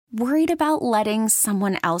Worried about letting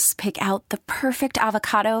someone else pick out the perfect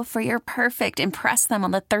avocado for your perfect impress them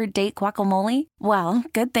on the third date guacamole? Well,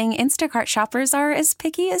 good thing Instacart shoppers are as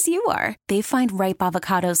picky as you are. They find ripe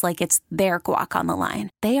avocados like it's their guac on the line.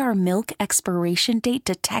 They are milk expiration date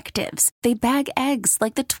detectives. They bag eggs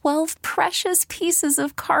like the 12 precious pieces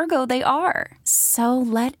of cargo they are. So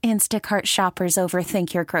let Instacart shoppers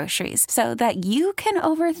overthink your groceries so that you can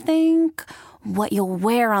overthink what you'll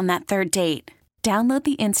wear on that third date. Download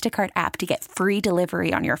the Instacart app to get free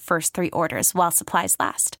delivery on your first 3 orders while supplies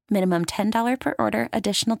last. Minimum $10 per order.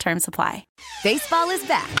 Additional terms apply. Baseball is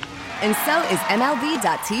back, and so is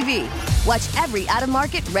MLB.tv. Watch every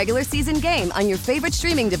out-of-market regular season game on your favorite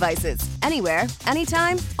streaming devices. Anywhere,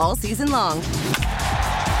 anytime, all season long.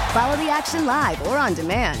 Follow the action live or on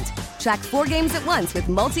demand. Track 4 games at once with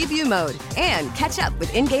multi-view mode and catch up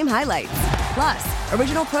with in-game highlights. Plus,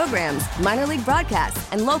 original programs, minor league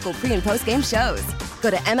broadcasts, and local pre- and post-game shows. Go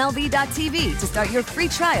to MLB.tv to start your free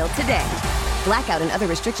trial today. Blackout and other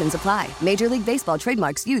restrictions apply. Major League Baseball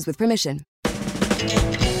trademarks used with permission.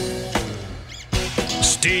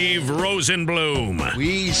 Steve Rosenbloom.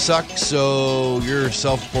 We suck, so your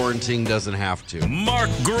self-quarantine doesn't have to. Mark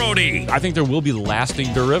Grody. I think there will be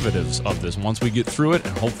lasting derivatives of this once we get through it,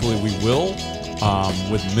 and hopefully we will,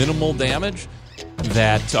 with minimal damage,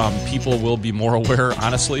 that people will be more aware,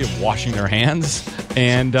 honestly, of washing their hands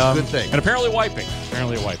and good thing. And apparently wiping.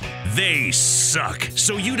 They suck,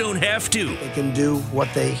 so you don't have to. They can do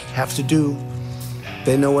what they have to do.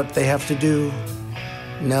 They know what they have to do.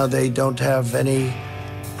 Now they don't have any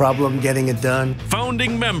problem getting it done.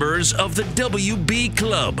 Founding members of the WB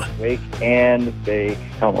Club. Wake and bake.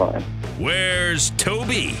 Come on. Where's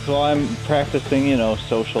Toby? So I'm practicing,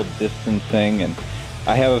 social distancing, and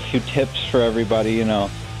I have a few tips for everybody, no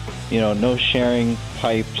sharing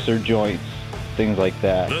pipes or joints, things like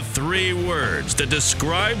that. The 3 words that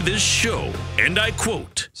describe this show, and I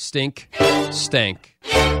quote, stink, stank,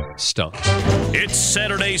 stunk. It's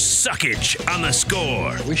Saturday Suckage on The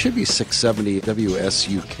Score. We should be 670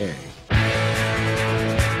 WSUK.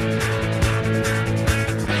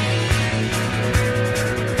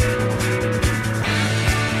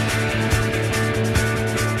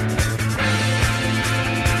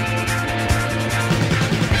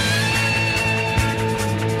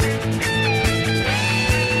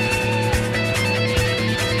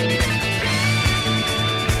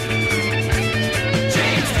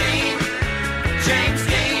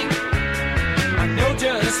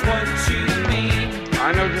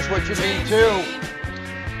 What you mean too.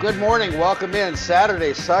 Good morning, welcome in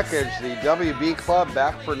Saturday Suckage, the WB Club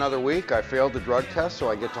back for another week. I failed the drug test,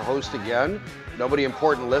 so I get to host again. Nobody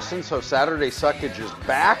important listens, so Saturday Suckage is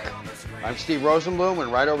back. I'm Steve Rosenbloom,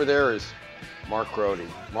 and right over there is Mark Grody.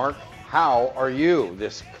 Mark, how are you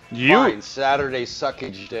this fine Saturday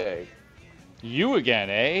Suckage day? You again,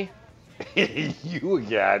 eh? You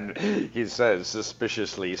again, he says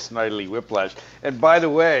suspiciously, snidely whiplash. And by the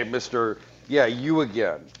way, you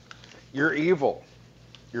again. You're evil.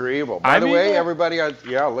 By the way, everybody,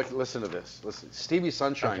 listen to this. Listen, Stevie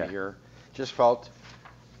Sunshine here just felt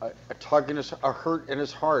a tug a hurt in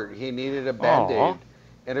his heart. He needed a Band-Aid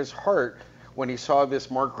in his heart when he saw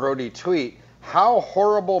this Mark Grody tweet. How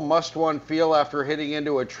horrible must one feel after hitting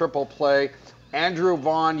into a triple play? Andrew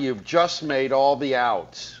Vaughn, you've just made all the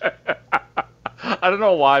outs. I don't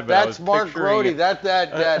know why, but that's Mark Grody.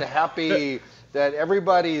 That happy, that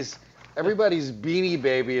everybody's Beanie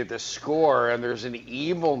Baby at the Score, and there's an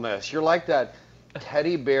evilness. You're like that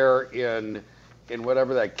teddy bear in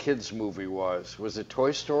whatever that kids movie was. Was it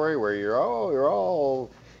Toy Story, where you're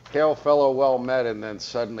all hail fellow well met, and then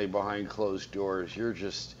suddenly behind closed doors you're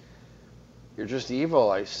just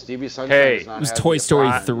evil. Stevie Sunshine is not. It was Toy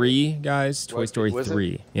Story 3, guys. Toy Story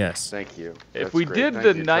 3. Yes. Thank you. If we did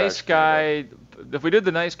the nice guy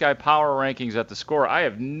power rankings at the Score, I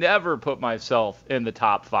have never put myself in the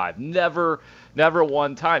top 5. Never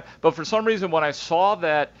one time. But for some reason, when I saw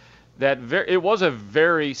that it was a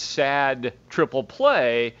very sad triple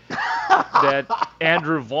play that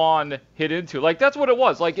Andrew Vaughn hit into. Like, that's what it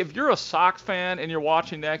was. Like, if you're a Sox fan and you're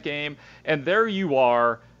watching that game, and there you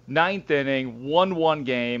are, 9th inning, 1-1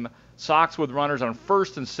 game, Sox with runners on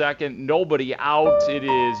first and second, nobody out.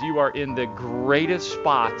 You are in the greatest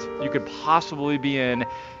spot you could possibly be in.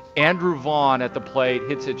 Andrew Vaughn at the plate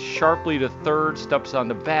hits it sharply to third, steps on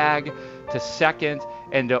the bag to second,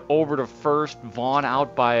 and over to first. Vaughn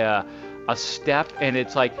out by a step, and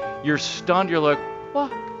it's like you're stunned. You're like,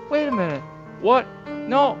 what? Wait a minute. What?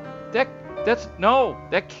 No,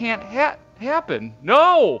 that can't happen.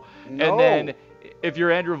 No. And then if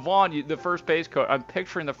you're Andrew Vaughn, the first base coach, I'm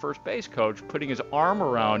picturing the first base coach putting his arm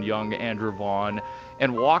around young Andrew Vaughn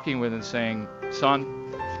and walking with him saying,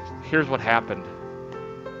 son, here's what happened.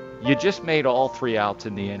 You just made all 3 outs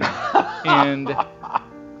in the inning. And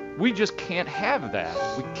we just can't have that.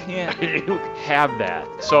 We can't have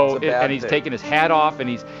that. So, and he's taking his hat off, and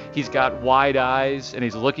he's got wide eyes, and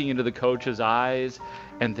he's looking into the coach's eyes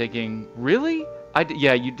and thinking, really?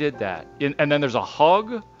 Yeah, you did that. And then there's a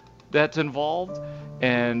hug that's involved,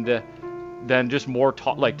 and then just more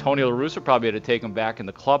talk. Like Tony La Russa probably had to take him back in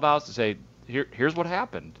the clubhouse to say, here's what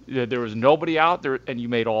happened. There was nobody out there, and you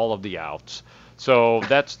made all of the outs. So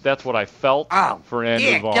that's what I felt for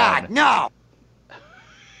Andrew Vaughn. God, no!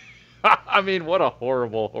 I mean, what a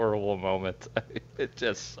horrible, horrible moment. It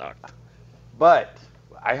just sucked. But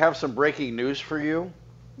I have some breaking news for you.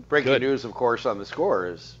 Breaking news, of course, on The Score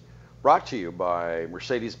is brought to you by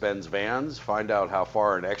Mercedes-Benz Vans. Find out how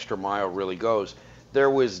far an extra mile really goes. There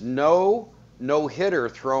was no-hitter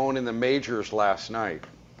thrown in the majors last night.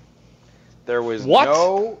 There was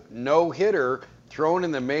no-hitter thrown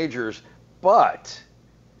in the majors, but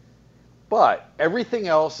everything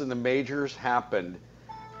else in the majors happened,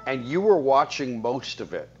 and you were watching most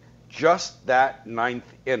of it, just that 9th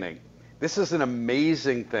inning. This is an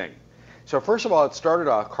amazing thing. So first of all, it started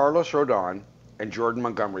off Carlos Rodon and Jordan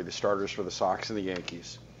Montgomery, the starters for the Sox and the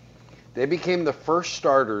Yankees. They became the first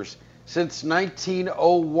starters since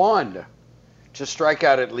 1901 to strike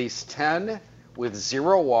out at least 10 with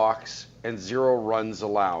 0 walks and 0 runs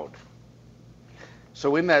allowed.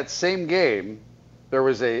 So in that same game,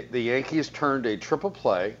 the Yankees turned a triple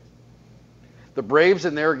play. The Braves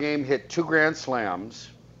in their game hit 2 grand slams,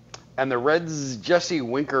 and the Reds' Jesse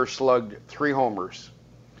Winker slugged 3 homers.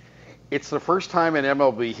 It's the first time in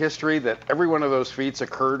MLB history that every one of those feats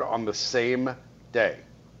occurred on the same day.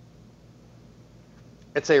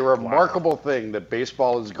 It's a remarkable thing that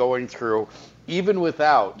baseball is going through, even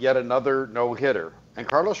without yet another no-hitter. And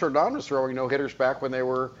Carlos Rodon was throwing no-hitters back when they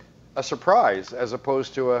were a surprise, as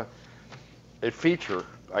opposed to a feature,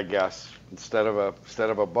 I guess, instead of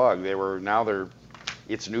a bug.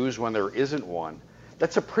 It's news when there isn't one.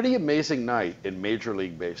 That's a pretty amazing night in Major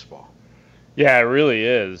League Baseball. Yeah, it really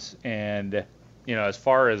is. And, as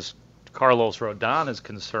far as Carlos Rodon is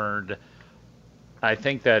concerned, I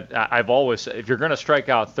think that I've always said, if you're going to strike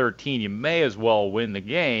out 13, you may as well win the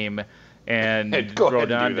game. And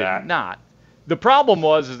Rodon did not. The problem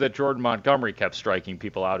was that Jordan Montgomery kept striking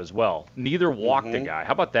people out as well. Neither walked a guy.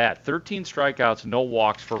 How about that? 13 strikeouts, no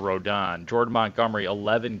walks for Rodon. Jordan Montgomery,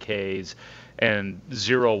 11 Ks and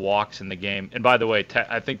 0 walks in the game. And by the way,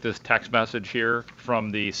 I think this text message here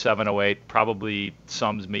from the 708 probably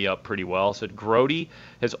sums me up pretty well. It said, Grote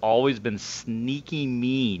has always been sneaky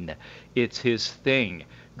mean. It's his thing.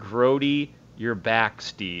 Grote, you're back,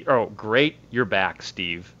 Steve. Oh, great, you're back,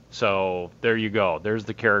 Steve. So there you go. There's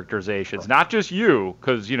the characterizations. Not just you,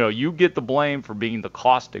 because you get the blame for being the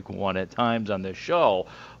caustic one at times on this show.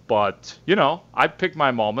 But I pick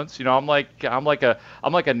my moments. I'm like a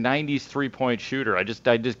 90s 3-point shooter. I just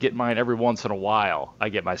get mine every once in a while. I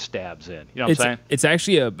get my stabs in. You know what I'm saying? It's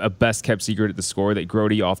actually a best kept secret at The Score that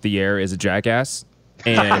Grote off the air is a jackass.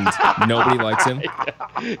 And nobody likes him.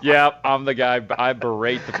 Yeah, I'm the guy. I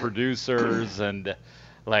berate the producers and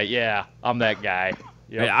I'm that guy.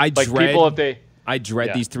 Yep. I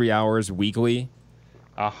dread these 3 hours weekly.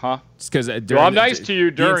 Uh-huh. Just because I'm nice to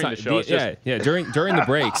you during the show. During the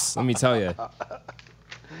breaks. Let me tell you.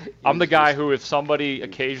 I'm the guy who, if somebody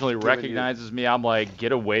occasionally recognizes me, I'm like,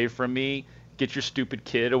 get away from me. Get your stupid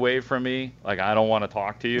kid away from me. Like, I don't want to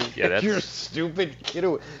talk to you. Yeah, that's your stupid kid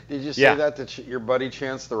away. Did you say that to your buddy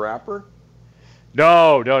Chance the Rapper?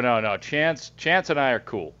 No. Chance and I are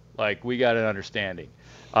cool. Like, we got an understanding.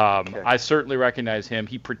 Okay. I certainly recognize him.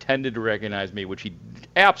 He pretended to recognize me, which he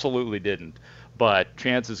absolutely didn't. But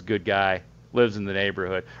Chance is a good guy, lives in the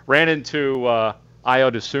neighborhood. Ran into Ayo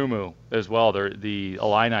DeSumo as well, the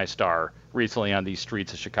Illini star, recently on these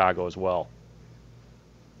streets of Chicago as well.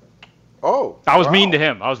 Oh. I was mean to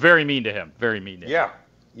him. I was very mean to him. Very mean to him. Yeah,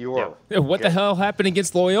 you were. Yeah. What the hell happened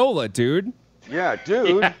against Loyola, dude? Yeah,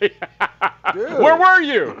 dude. Dude. Where were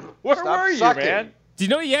you? Where were you, man? Do you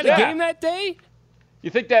know you had a game that day? You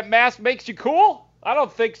think that mask makes you cool? I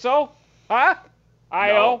don't think so. Huh?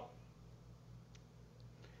 Ayo? No.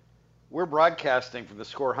 We're broadcasting from the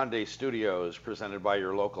Score Hyundai Studios, presented by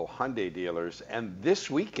your local Hyundai dealers. And this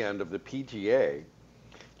weekend of the PGA,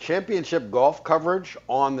 championship golf coverage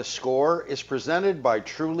on the Score is presented by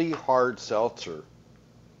Truly Hard Seltzer.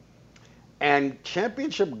 And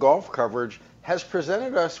championship golf coverage has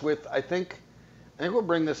presented us with, I think we'll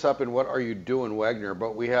bring this up in What Are You Doing, Wagner,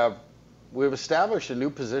 but we've established a new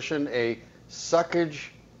position, a suckage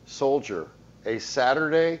soldier, a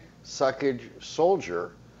Saturday suckage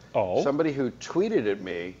soldier. Oh. Somebody who tweeted at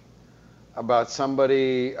me about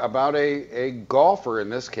a golfer in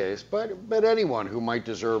this case, but anyone who might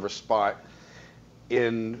deserve a spot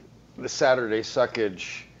in the Saturday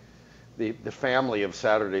suckage, the family of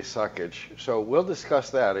Saturday suckage. So we'll discuss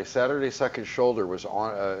that. A Saturday suckage soldier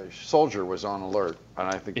was on alert, and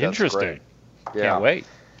I think that's interesting. Great. Yeah. Can't wait.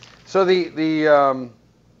 So the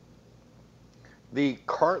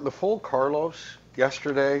full Carlos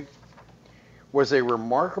yesterday was a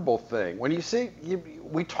remarkable thing. When you see,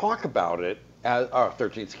 we talk about it as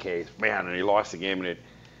 13th Ks, man, and he lost the game.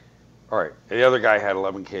 All right, the other guy had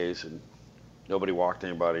 11 Ks and nobody walked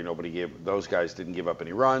anybody. Those guys didn't give up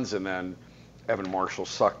any runs, and then Evan Marshall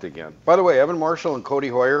sucked again. By the way, Evan Marshall and Cody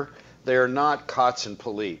Hoyer, they are not Kotz and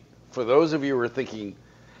Polite. For those of you who are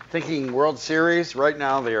thinking World Series, right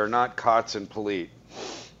now they are not Kotz and Polite.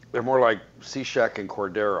 They're more like Cishek and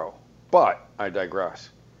Cordero. But I digress.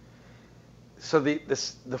 So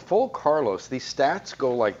the full Carlos, these stats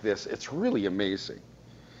go like this. It's really amazing.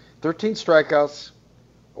 13 strikeouts,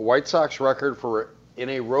 a White Sox record in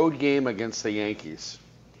a road game against the Yankees.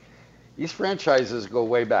 These franchises go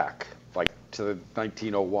way back, like to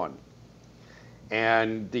 1901.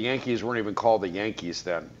 And the Yankees weren't even called the Yankees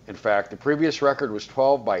then. In fact, the previous record was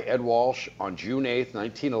 12 by Ed Walsh on June 8th,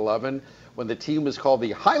 1911, when the team was called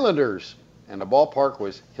the Highlanders, and the ballpark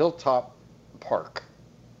was Hilltop Park.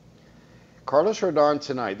 Carlos Rodon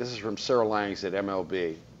tonight, this is from Sarah Langs at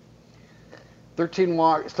MLB. 13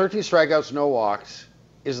 strikeouts, no walks,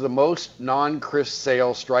 is the most non-Chris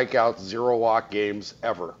Sale strikeouts, zero walk games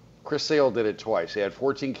ever. Chris Sale did it twice. He had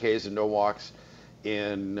 14 Ks and no walks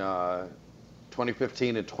in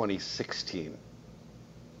 2015 and 2016.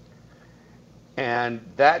 And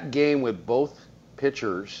that game with both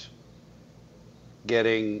pitchers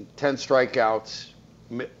getting 10 strikeouts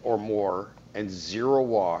or more and zero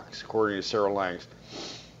walks, according to Sarah Langs.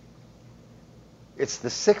 It's the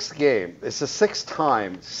sixth game. It's the sixth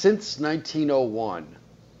time since 1901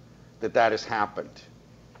 that has happened.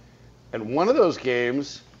 And one of those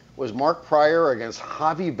games was Mark Pryor against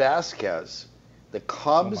Javi Vasquez, the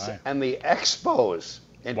Cubs and the Expos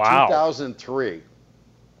in 2003.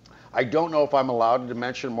 I don't know if I'm allowed to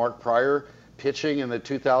mention Mark Pryor pitching in the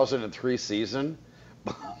 2003 season,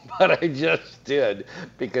 but I just did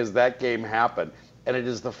because that game happened. And it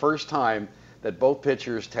is the first time that both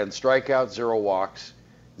pitchers 10 strikeouts, 0 walks,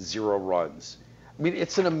 0 runs. I mean,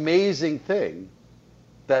 it's an amazing thing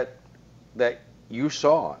that you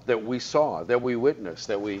saw, that we witnessed,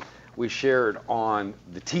 that we shared on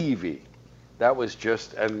the TV. That was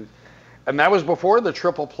just, and that was before the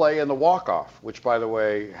triple play and the walk-off, which, by the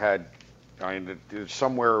way,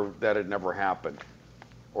 somewhere that had never happened,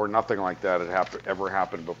 or nothing like that had ever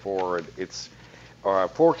happened before. It's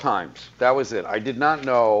 4 times. That was it. I did not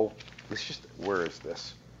know. Where is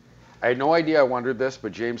this? I had no idea I wondered this,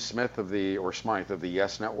 but James Smythe of the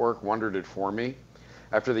Yes Network wondered it for me.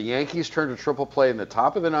 After the Yankees turned a triple play in the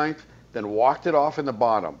top of the 9th, then walked it off in the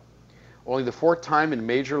bottom. Only the 4th time in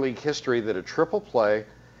Major League history that a triple play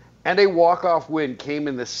and a walk-off win came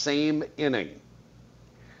in the same inning.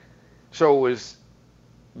 So it was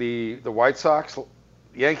the White Sox,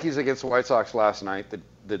 Yankees against the White Sox last night,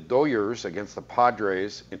 the Dodgers against the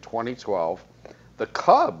Padres in 2012, the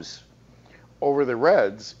Cubs over the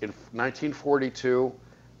Reds in 1942,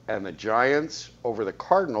 and the Giants over the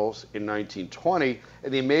Cardinals in 1920.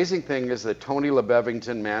 And the amazing thing is that Tony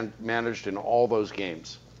LeBevington managed in all those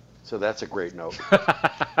games. So that's a great note.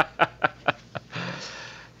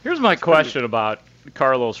 Here's my question about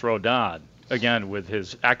Carlos Rodon, again, with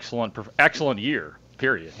his excellent year,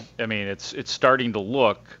 period. I mean, it's starting to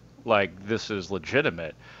look like this is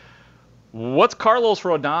legitimate. What's Carlos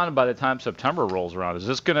Rodon by the time September rolls around? Is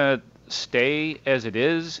this going to stay as it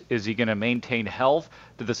is? Is he going to maintain health?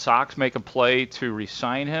 Did the Sox make a play to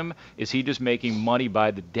re-sign him? Is he just making money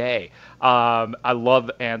by the day? I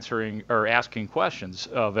love asking questions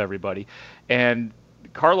of everybody. And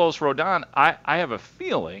Carlos Rodon, I have a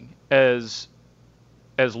feeling, as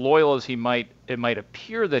loyal as it might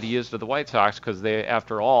appear that he is to the White Sox, because they,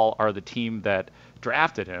 after all, are the team that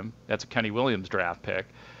drafted him. That's a Kenny Williams draft pick.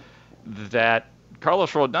 That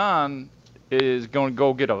Carlos Rodon is going to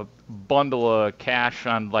go get a bundle of cash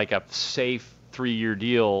on like a safe 3-year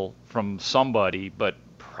deal from somebody, but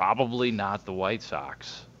probably not the White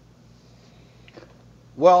Sox.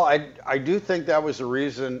 Well, I do think that was the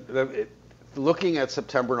reason. Looking at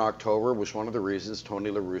September and October was one of the reasons Tony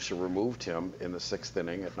La Russa removed him in the 6th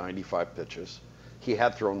inning at 95 pitches. He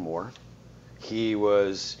had thrown more. He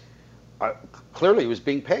was clearly he was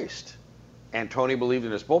being paced. and Tony believed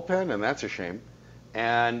in his bullpen, and that's a shame.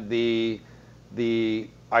 And the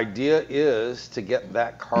idea is to get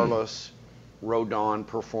that Carlos Rodon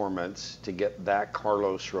performance, to get that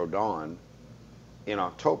Carlos Rodon in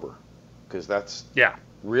October, because that's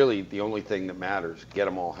really the only thing that matters. Get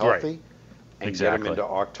them all healthy and get them into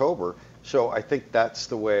October. So I think that's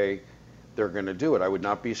the way they're going to do it. I would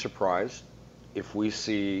not be surprised if we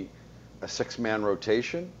see a 6-man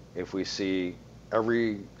rotation, if we see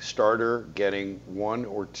every starter getting 1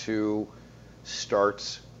 or 2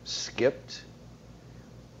 starts skipped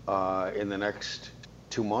in the next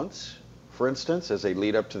 2 months, for instance, as they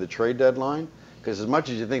lead up to the trade deadline. Because as much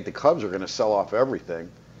as you think the Cubs are going to sell off everything,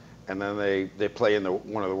 and then they play in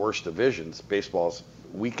one of the worst divisions, baseball's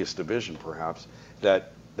weakest division perhaps,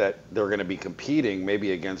 that they're going to be competing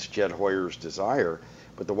maybe against Jed Hoyer's Desire.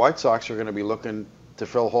 But the White Sox are going to be looking to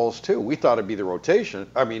fill holes too. We thought it'd be the rotation.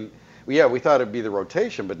 We thought it'd be the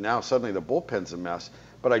rotation, but now suddenly the bullpen's a mess.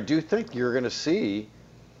 But I do think you're going to see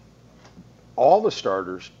all the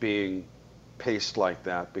starters being paced like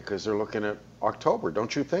that because they're looking at October,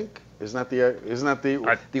 don't you think? Isn't that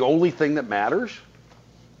the only thing that matters?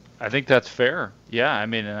 I think that's fair. Yeah, I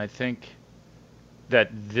mean, and I think that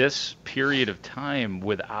this period of time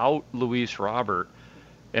without Luis Robert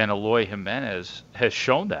and Eloy Jimenez has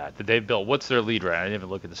shown that they've built. What's their lead right now? I didn't even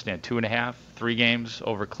look at the stand. 2.5, 3 games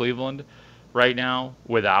over Cleveland right now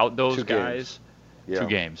without those guys. 2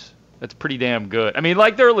 games. That's pretty damn good. I mean,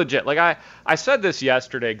 like, they're legit. Like, I said this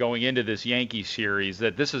yesterday going into this Yankee series,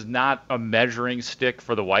 that this is not a measuring stick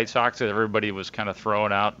for the White Sox. That everybody was kind of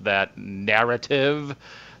throwing out that narrative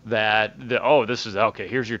that, this is, okay,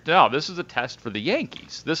 this is a test for the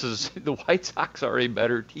Yankees. The White Sox are a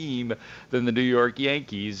better team than the New York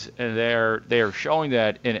Yankees, and they are showing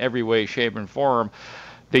that in every way, shape, and form.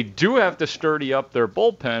 They do have to sturdy up their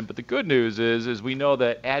bullpen, but the good news is we know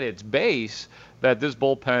that at its base, that this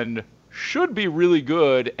bullpen should be really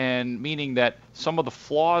good, and meaning that some of the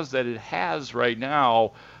flaws that it has right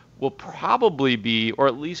now will probably be, or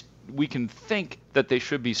at least we can think that they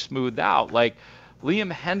should be smoothed out. Like,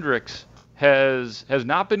 Liam Hendriks has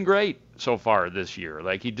not been great so far this year.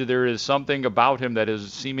 Like, there is something about him that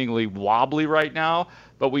is seemingly wobbly right now,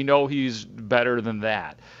 but we know he's better than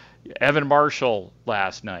that. Evan Marshall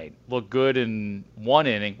last night looked good in 1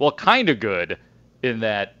 inning. Well, kind of good in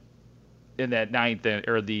that 9th inning,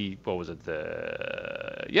 or it was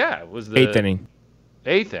the 8th inning.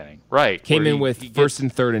 8th inning, right. Came in with first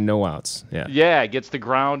and third and no outs. Yeah, gets the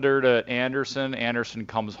grounder to Anderson. Anderson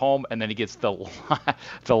comes home, and then he gets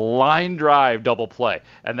the line drive double play.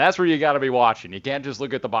 And that's where you got to be watching. You can't just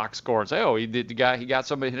look at the box score and say, he got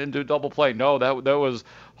somebody hit into a double play. No, that was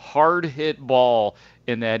hard hit ball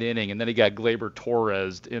in that inning. And then he got Gleyber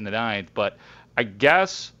Torres in the 9th. But I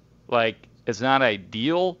guess, like, it's not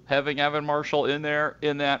ideal having Evan Marshall in there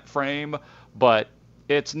in that frame, but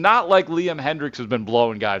it's not like Liam Hendriks has been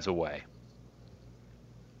blowing guys away.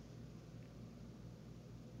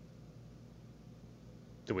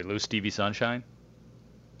 Did we lose Stevie Sunshine?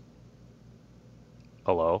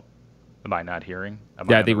 Hello? Am I not hearing?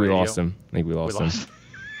 I think we lost him.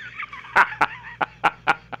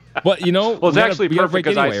 Well, it's actually perfect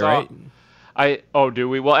because anyway, I saw. Right? Do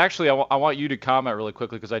we? Well, actually, I want you to comment really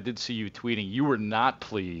quickly because I did see you tweeting. You were not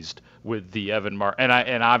pleased with the Evan Marshall,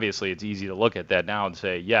 and obviously it's easy to look at that now and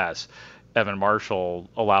say, yes, Evan Marshall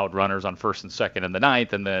allowed runners on first and second in the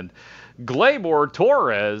 9th, and then Gleyber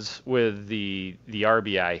Torres with the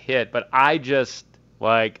RBI hit. But I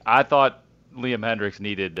thought Liam Hendriks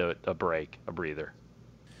needed a break, a breather.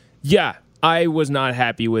 Yeah, I was not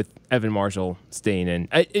happy with Evan Marshall staying in.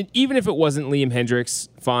 Even if it wasn't Liam Hendriks,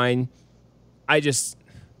 fine. I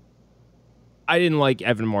didn't like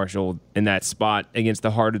Evan Marshall in that spot against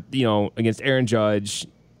against Aaron Judge,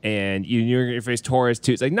 and you're going to face Torres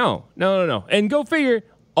too. It's like, no. And go figure,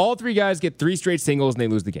 all 3 guys get 3 straight singles and they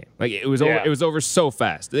lose the game. Like, it was over so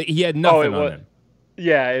fast. He had nothing on him.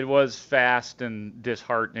 Yeah, it was fast and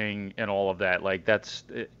disheartening and all of that. Like, that's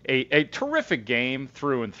a terrific game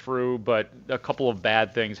through and through, but a couple of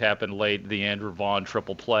bad things happened late. The Andrew Vaughn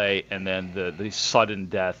triple play and then the sudden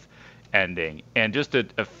death ending, and just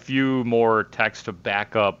a few more texts to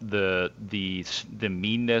back up the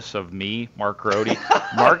meanness of me, Mark Grote.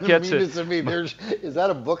 Mark gets it. Meanness of me. Is that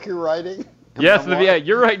a book you're writing? Yes,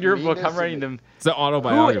 you're writing your book. I'm writing them. It's an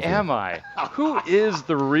autobiography. Who am I? Who is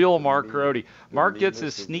the real Mark Grote? Mark gets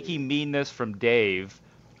his sneaky meanness from Dave,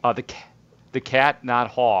 the cat, not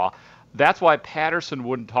Haw. That's why Patterson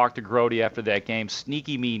wouldn't talk to Grote after that game.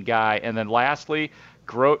 Sneaky mean guy. And then lastly,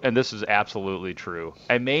 Grote, and this is absolutely true.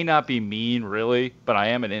 I may not be mean, really, but I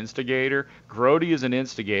am an instigator. Grote is an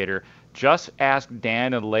instigator. Just ask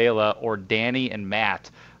Dan and Layla or Danny and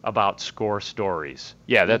Matt about score stories.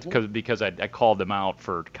 Yeah, that's because I called them out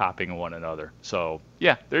for copying one another. So,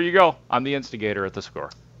 yeah, there you go. I'm the instigator at the Score.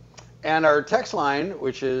 And our text line,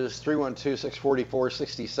 which is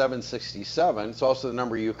 312-644-6767, it's also the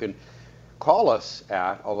number you can call us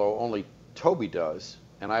at, although only Toby does.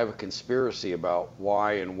 And I have a conspiracy about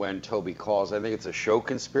why and when Toby calls. I think it's a show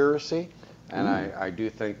conspiracy. And I do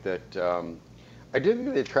think that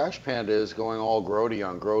the Trash Panda is going all Grody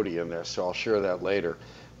on Grody in this, so I'll share that later.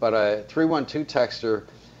 But a 312 texter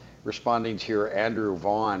responding to your Andrew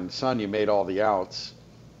Vaughn, son, you made all the outs,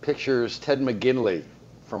 pictures Ted McGinley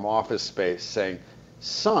from Office Space saying,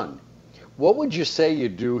 son, what would you say you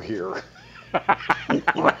do here?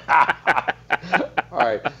 All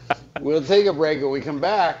right, we'll take a break. When we come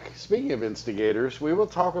back, speaking of instigators, we will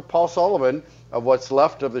talk with Paul Sullivan of what's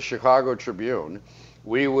left of the Chicago Tribune.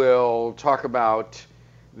 We will talk about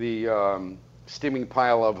the steaming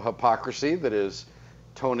pile of hypocrisy that is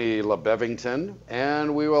Tony LaBevington,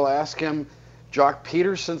 and we will ask him Jock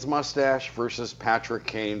Peterson's mustache versus Patrick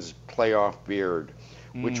Kane's playoff beard.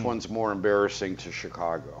 Which one's more embarrassing to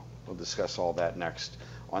Chicago? We'll discuss all that next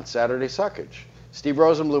on Saturday Suckage. Steve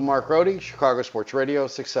Rosenbloom, Mark Rohde, Chicago Sports Radio,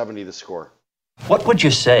 670 The Score. What would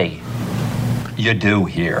you say you do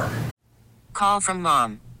here? Call from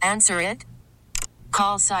mom. Answer it.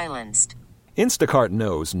 Call silenced. Instacart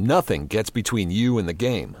knows nothing gets between you and the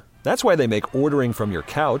game. That's why they make ordering from your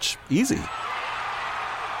couch easy.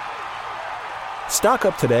 Stock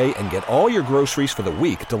up today and get all your groceries for the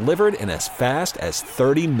week delivered in as fast as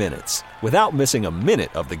 30 minutes without missing a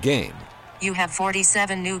minute of the game. You have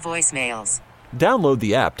 47 new voicemails. Download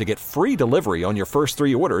the app to get free delivery on your first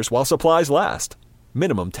 3 orders while supplies last.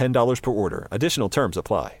 Minimum $10 per order. Additional terms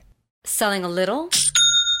apply. Selling a little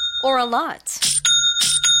or a lot?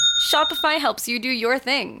 Shopify helps you do your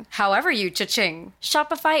thing, however you cha-ching.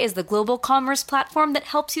 Shopify is the global commerce platform that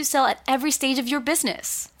helps you sell at every stage of your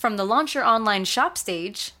business. From the launch your online shop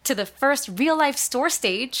stage, to the first real-life store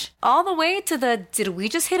stage, all the way to the did we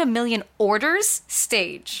just hit 1 million orders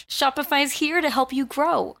stage. Shopify's here to help you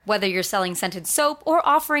grow. Whether you're selling scented soap or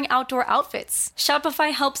offering outdoor outfits,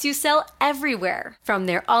 Shopify helps you sell everywhere. From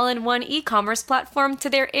their all-in-one e-commerce platform to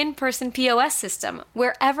their in-person POS system,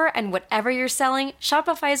 wherever and whatever you're selling,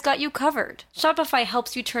 Shopify's got you covered. Shopify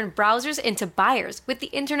helps you turn browsers into buyers with the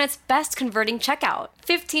internet's best converting checkout.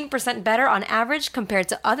 15% better on average compared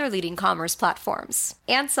to other leading commerce platforms.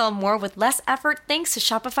 And sell more with less effort thanks to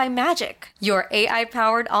Shopify Magic, your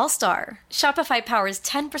AI-powered all-star. Shopify powers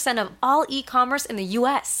 10% of all e-commerce in the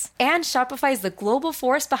U.S. And Shopify is the global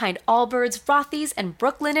force behind Allbirds, Rothy's, and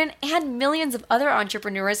Brooklinen, and millions of other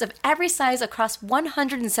entrepreneurs of every size across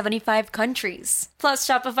 175 countries. Plus,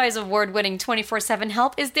 Shopify's award-winning 24/7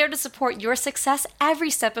 help is there to support your success every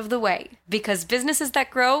step of the way. Because businesses that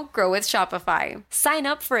grow with Shopify. Sign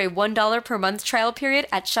up for a $1 per month trial period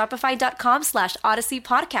at shopify.com/Odyssey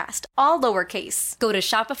Podcast, all lowercase. Go to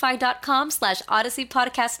shopify.com/Odyssey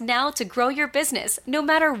Podcast now to grow your business, no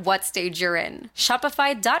matter what stage you're in.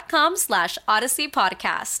 Shopify.com/Odyssey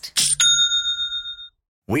Podcast.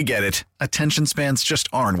 We get it. Attention spans just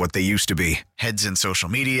aren't what they used to be. Heads in social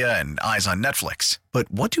media and eyes on Netflix. But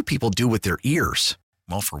what do people do with their ears?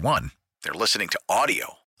 Well, for one, they're listening to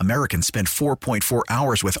audio. Americans spend 4.4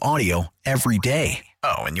 hours with audio every day.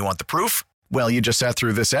 Oh, and you want the proof? Well, you just sat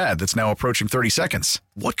through this ad that's now approaching 30 seconds.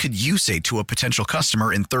 What could you say to a potential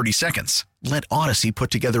customer in 30 seconds? Let Odyssey put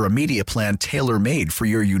together a media plan tailor-made for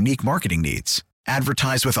your unique marketing needs.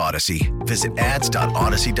 Advertise with Odyssey. Visit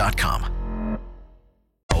ads.odyssey.com.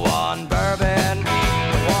 One bourbon,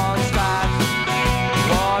 one scotch,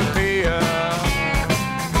 one beer.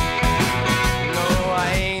 No,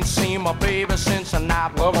 I ain't seen my baby since the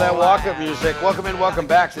night before. Love that walk-up music. Welcome in, welcome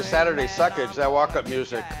back to Saturday Suckage. That walk-up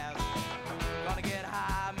music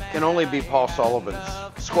can only be Paul Sullivan's.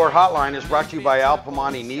 Score Hotline is brought to you by Al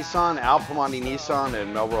Piemonte Nissan. Al Piemonte Nissan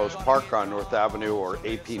in Melrose Park on North Avenue, or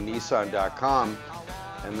apnissan.com.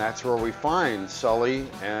 And that's where we find Sully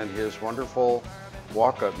and his wonderful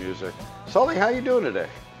walk-up music. Sully, how you doing today?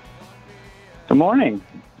 Good morning.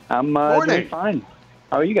 I'm doing fine.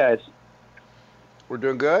 How are you guys? We're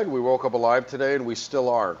doing good. We woke up alive today, and we still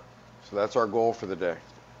are. So that's our goal for the day.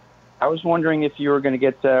 I was wondering if you were going to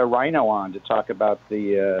get Rhino on to talk about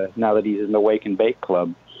the now that he's in the Wake and Bake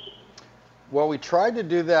Club. Well, we tried to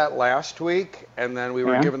do that last week, and then we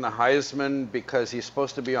were given the Heisman because he's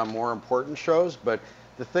supposed to be on more important shows. But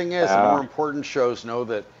the thing is, the more important shows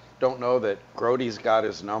don't know that Grody's got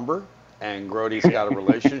his number and Grody's got a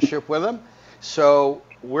relationship with him. So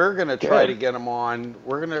we're going to try to get him on.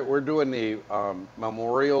 We're doing the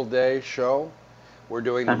Memorial Day show We're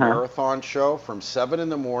doing the marathon show from 7 in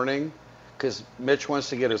the morning because Mitch wants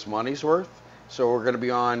to get his money's worth. So we're going to be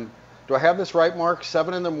on, do I have this right, Mark?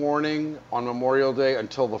 7 in the morning on Memorial Day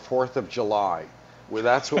until the 4th of July. Well,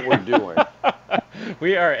 that's what we're doing.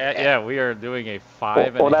 We are doing a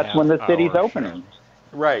 5 Well, that's when the city's opening.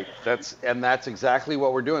 Right. That's exactly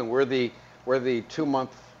what we're doing. We're the 2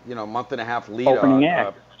 month, month and a half lead opening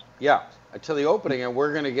act. Until the opening, and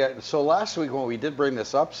we're going to get. So last week when we did bring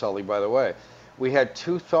this up, Sully, by the way, we had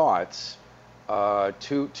two thoughts,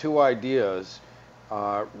 two ideas.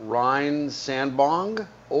 Ryan Sandbong,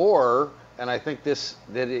 and I think that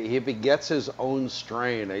if he gets his own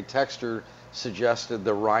strain, a texter suggested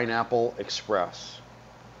the Rhineapple Express.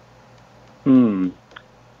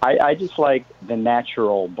 I just like the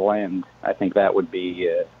natural blend. I think that would be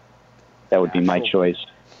my choice.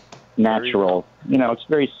 Natural. It's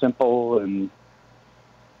very simple, and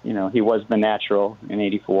he was the natural in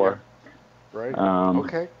 '84. Yeah. Right.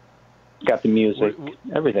 Okay. Got the music,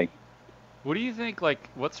 everything. What do you think? Like,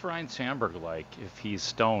 what's Ryan Sandberg like if he's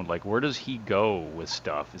stoned? Like, where does he go with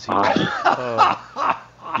stuff? Is he like,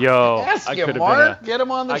 ask him, Mark. Get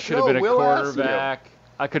him on the show. I could have been a quarterback.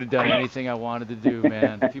 I could have done anything I wanted to do,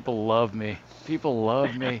 man. People love me.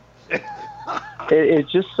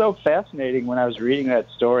 It's just so fascinating. When I was reading that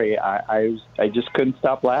story, I just couldn't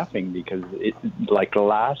stop laughing because it's like the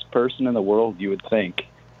last person in the world you would think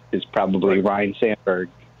is probably Ryan Sandberg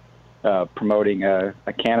promoting a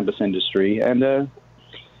cannabis industry, and it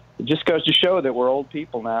just goes to show that we're old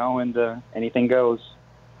people now, and anything goes.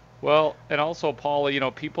 Well, and also,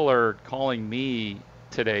 Paula, people are calling me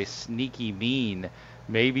today sneaky mean.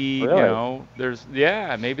 Maybe really?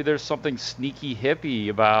 Maybe there's something sneaky hippie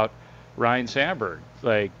about Ryan Sandberg.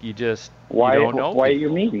 Like you just why you don't know. Why are you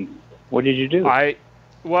mean? What did you do?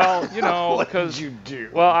 Because you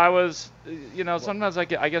do. Well, I was, sometimes I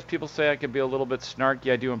guess people say I could be a little bit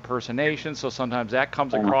snarky. I do impersonation, so sometimes that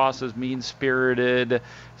comes across as mean-spirited.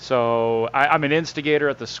 So I'm an instigator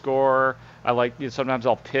at the score. I like, sometimes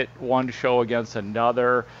I'll pit one show against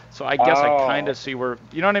another. So I guess I kind of see where,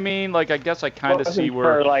 you know what I mean? Like, I guess I kind of see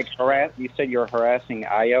where. You said you're harassing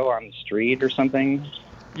Io on the street or something?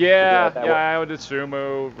 I would assume,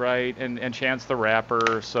 right, and Chance the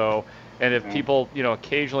Rapper, so. And if people,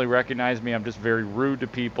 occasionally recognize me, I'm just very rude to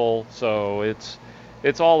people. So it's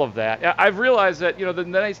all of that. I've realized that,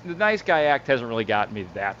 the nice guy act hasn't really gotten me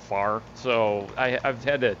that far. So I've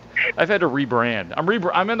had to rebrand.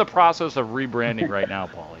 I'm in the process of rebranding right now,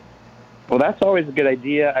 Paulie. Well, that's always a good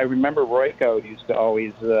idea. I remember Royko used to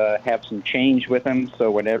always have some change with him.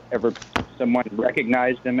 So whenever someone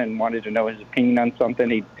recognized him and wanted to know his opinion on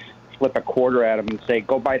something, he'd flip a quarter at him and say,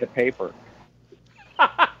 "Go buy the paper."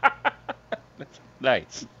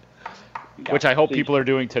 Nice. Which I hope people are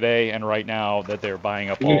doing today and right now, that they're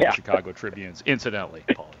buying up all the Chicago Tribunes, incidentally,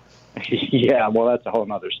 Paul. Yeah, well, that's a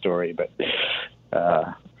whole other story. But,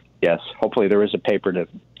 yes, hopefully there is a paper to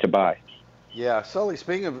buy. Yeah, Sully,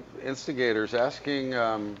 speaking of instigators, asking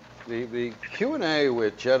the Q&A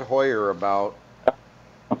with Jed Hoyer about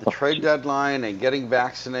the trade deadline and getting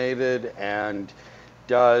vaccinated, and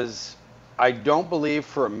I don't believe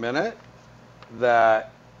for a minute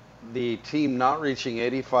that the team not reaching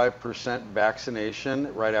 85%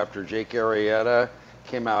 vaccination right after Jake Arrieta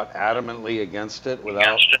came out adamantly against it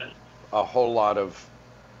without a whole lot of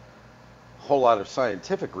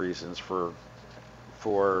scientific reasons for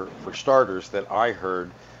starters that I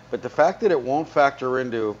heard. But the fact that it won't factor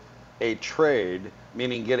into a trade,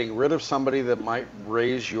 meaning getting rid of somebody that might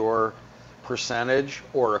raise your percentage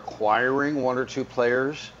or acquiring one or two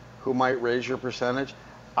players who might raise your percentage,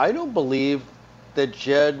 I don't believe that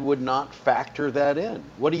Jed would not factor that in.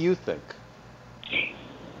 What do you think?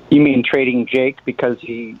 You mean trading Jake because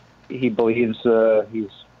he believes he's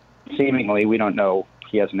seemingly, we don't know,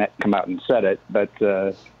 he hasn't come out and said it, but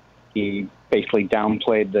he basically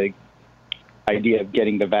downplayed the idea of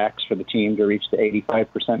getting the vax for the team to reach the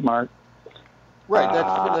 85% mark? Right,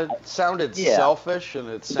 that sounded selfish, and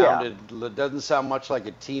it doesn't sound much like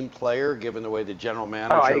a team player, given the way the general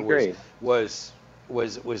manager was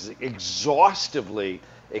exhaustively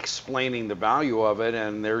explaining the value of it.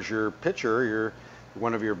 And there's your pitcher,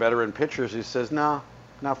 one of your veteran pitchers, who says, "No,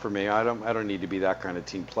 not for me. I don't need to be that kind of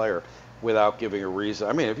team player," without giving a reason.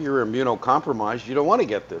 I mean, if you're immunocompromised, you don't want to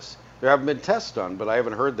get this. There haven't been tests done, but I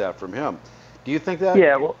haven't heard that from him. Do you think that?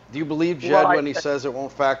 Yeah. Well, do you believe Jed when he says it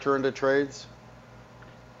won't factor into trades?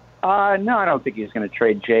 No, I don't think he's going to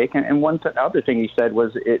trade Jake. And one other thing he said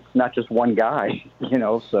was it's not just one guy,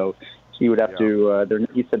 so he would have to.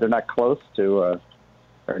 He said they're not close to,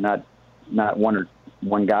 or not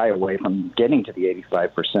one guy away from getting to the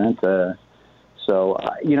 85%. So,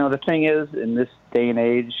 the thing is, in this day and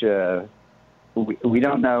age, we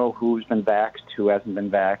don't know who's been vaxxed, who hasn't been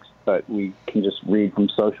vaxxed, but we can just read from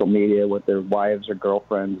social media what their wives or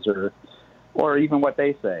girlfriends or even what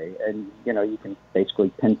they say. And, you can basically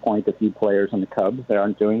pinpoint a few players on the Cubs that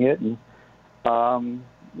aren't doing it. And,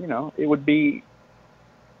 it would be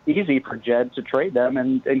easy for Jed to trade them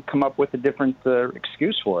and come up with a different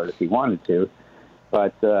excuse for it if he wanted to.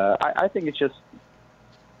 But I think it's just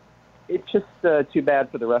too bad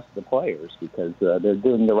for the rest of the players because they're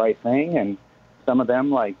doing the right thing, and some of them,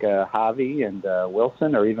 like Javi and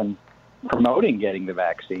Wilson, are even promoting getting the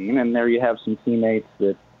vaccine. And there you have some teammates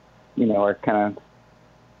that, are kind of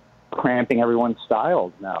cramping everyone's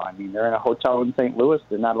styles now. I mean, they're in a hotel in St. Louis.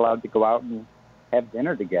 They're not allowed to go out and have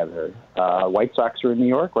dinner together. White Sox are in New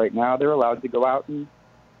York right now. They're allowed to go out and,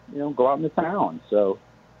 go out in the town. So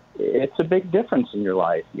it's a big difference in your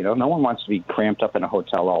life. No one wants to be cramped up in a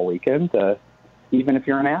hotel all weekend, even if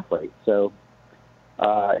you're an athlete. So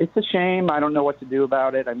it's a shame. I don't know what to do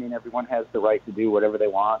about it. I mean, everyone has the right to do whatever they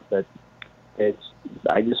want, but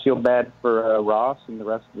I just feel bad for Ross and the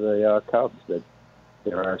rest of the Cubs that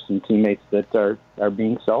there are some teammates that are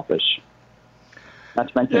being selfish. Not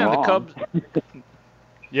to mention the Cubs.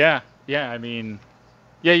 Yeah. I mean,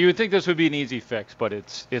 you would think this would be an easy fix, but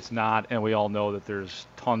it's not, and we all know that there's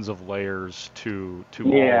tons of layers to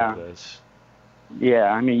all of this.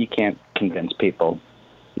 Yeah, I mean, you can't convince people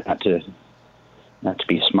not to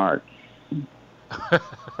be smart.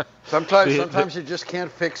 Sometimes you just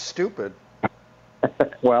can't fix stupid.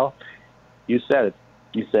 Well, you said it.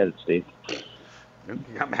 You said it, Steve.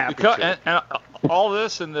 I'm happy to. And all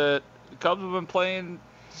this, and the Cubs have been playing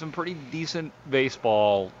some pretty decent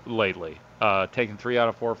baseball lately. Taking 3 out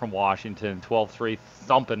of 4 from Washington, 12-3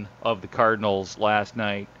 thumping of the Cardinals last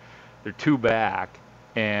night. They're 2 back,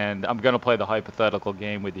 and I'm going to play the hypothetical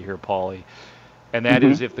game with you here, Paulie. And that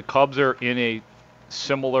is if the Cubs are in a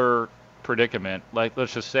similar predicament, like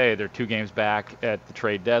let's just say they're 2 games back at the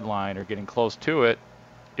trade deadline or getting close to it,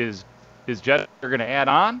 is Jeter going to add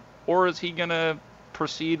on, or is he going to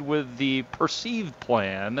proceed with the perceived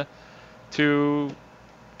plan to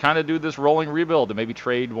kind of do this rolling rebuild and maybe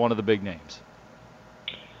trade one of the big names?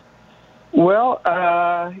 Well,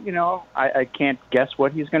 I can't guess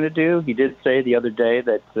what he's going to do. He did say the other day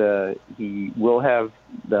that he will have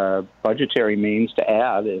the budgetary means to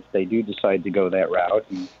add if they do decide to go that route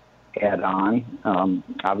and add on.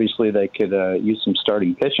 Obviously, they could use some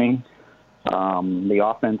starting pitching. The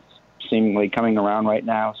offense seemingly coming around right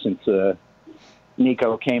now since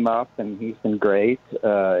Nico came up, and he's been great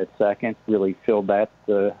at second, really filled that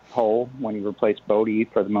hole when he replaced Bodie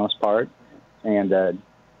for the most part. And,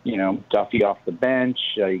 Duffy off the bench.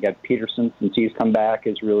 You got Peterson, since he's come back,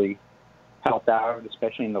 has really helped out,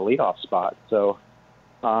 especially in the leadoff spot. So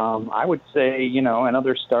I would say,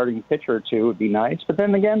 another starting pitcher or two would be nice. But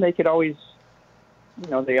then again, they could always,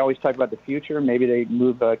 they always talk about the future. Maybe they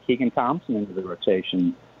move Keegan Thompson into the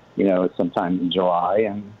rotation, sometime in July.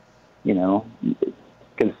 And,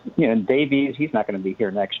 because, Davies, he's not going to be here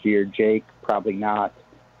next year. Jake, probably not.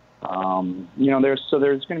 There's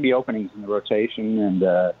going to be openings in the rotation,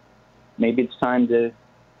 and maybe it's time to,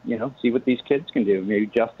 see what these kids can do. Maybe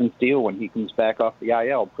Justin Steele, when he comes back off the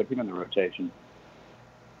IL, put him in the rotation.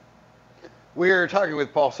 We're talking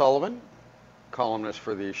with Paul Sullivan, columnist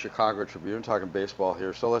for the Chicago Tribune, talking baseball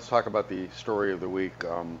here. So let's talk about the story of the week.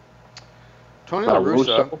 Tony La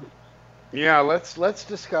Russa. Yeah, let's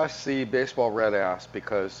discuss the baseball red ass,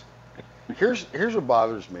 because here's what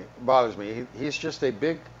bothers me.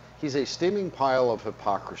 He's a steaming pile of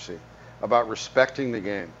hypocrisy about respecting the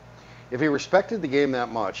game. If he respected the game that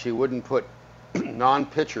much, he wouldn't put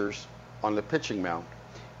non-pitchers on the pitching mound.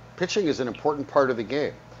 Pitching is an important part of the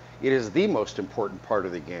game. It is the most important part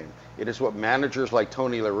of the game. It is what managers like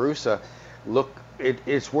Tony La Russa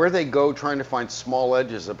it's where they go trying to find small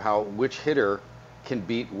edges of how which hitter can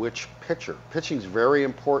beat which pitcher. Pitching's very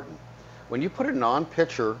important. When you put a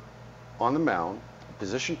non-pitcher on the mound, a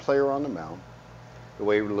position player on the mound, the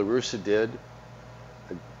way La Russa did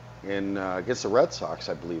against the Red Sox,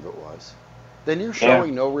 I believe it was, then you're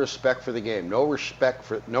showing no respect for the game, no respect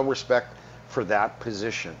for that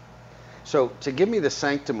position. So to give me the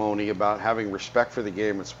sanctimony about having respect for the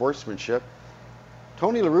game and sportsmanship,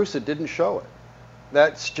 Tony La Russa didn't show it.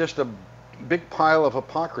 That's just a big pile of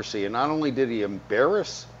hypocrisy. And not only did he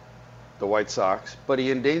embarrass the White Sox, but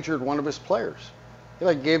he endangered one of his players.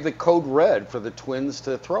 He gave the code red for the Twins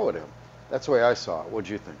to throw at him. That's the way I saw it. What'd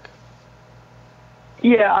you think?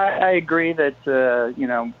 Yeah, I agree that,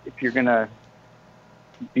 if you're going to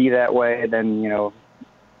be that way, then,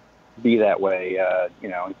 be that way.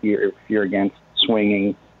 If you're against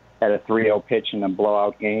swinging at a 3-0 pitch in a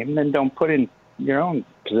blowout game, then don't put in your own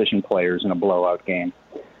position players in a blowout game.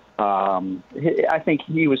 I think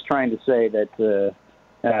he was trying to say that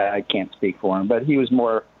I can't speak for him, but he was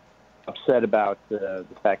more upset about the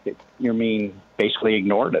fact that Yermin basically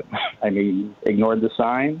ignored him. I mean, ignored the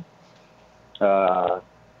sign,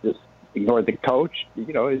 just ignored the coach.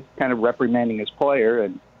 You know, he's kind of reprimanding his player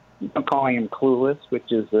and calling him clueless,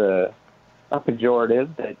 which is a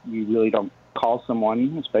pejorative that you really don't call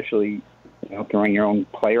someone, especially throwing your own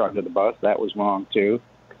player under the bus. That was wrong too.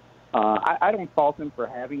 I don't fault him for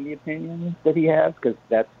having the opinion that he has, because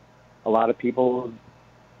that's a lot of people,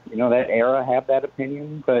 that era have that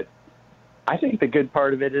opinion. But I think the good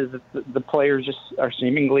part of it is that the players just are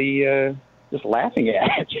seemingly just laughing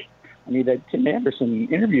at it. I mean, that Tim Anderson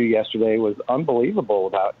interview yesterday was unbelievable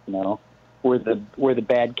about, we're the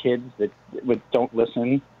bad kids that don't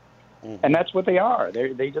listen. Mm-hmm. And that's what they are.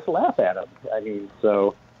 They just laugh at them. I mean,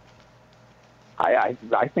 so I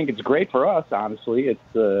think it's great for us, honestly.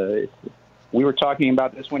 We were talking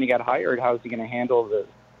about this when he got hired. How is he going to handle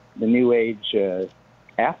the new age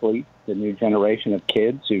athlete, the new generation of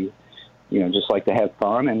kids who, just like to have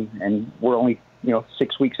fun? And we're only,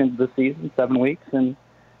 6 weeks into the season, 7 weeks, and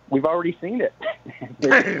we've already seen it.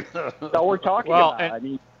 That's all we're talking about. I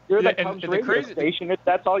mean, you're the Cubs radio station.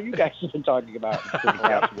 That's all you guys have been talking about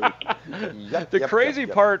last week. The crazy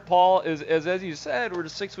part, Paul, is as you said, we're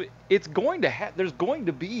just 6 weeks. It's going to there's going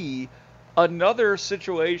to be another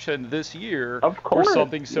situation this year where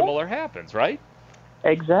something similar happens, right?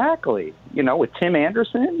 Exactly. With Tim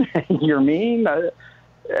Anderson, Yermin,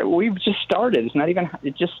 we've just started.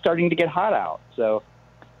 It's just starting to get hot out. So,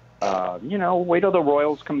 wait till the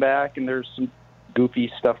Royals come back and there's some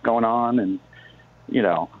goofy stuff going on, and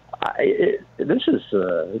this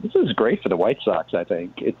is great for the White Sox. I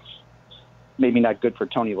think it's maybe not good for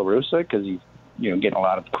Tony La Russa because he's getting a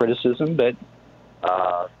lot of criticism, but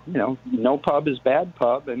no pub is bad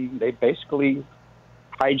pub, and they basically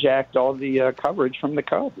hijacked all the coverage from the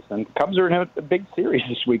Cubs, and the Cubs are in a big series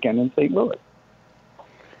this weekend in St. Louis.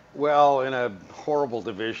 Well, in a horrible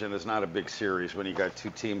division, it's not a big series when you got two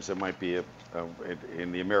teams that might be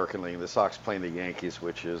in the American League. The Sox playing the Yankees,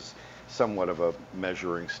 which is somewhat of a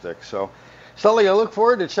measuring stick. So, Sully, I look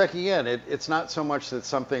forward to checking in. It's not so much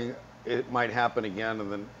that it might happen again in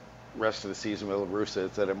the rest of the season with La Russa.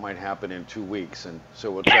 It's that it might happen in 2 weeks, and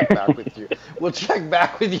so we'll check back with you. We'll check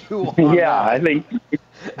back with you on that. I think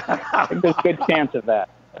there's a good chance of that.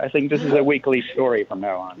 I think this is a weekly story from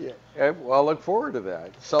now on. Yeah. Well, I'll look forward to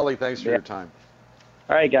that. Sully, thanks for your time.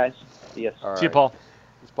 All right, guys. See you. See you, Paul.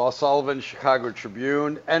 It's Paul Sullivan, Chicago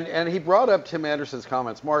Tribune. And he brought up Tim Anderson's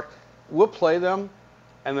comments. Mark, we'll play them,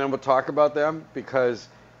 and then we'll talk about them, because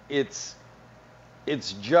it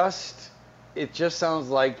just sounds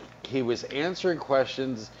like he was answering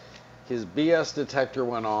questions. His BS detector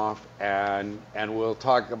went off, and we'll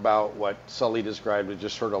talk about what Sully described as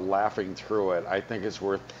just sort of laughing through it. I think it's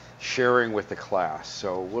worth sharing with the class.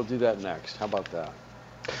 So we'll do that next. How about that?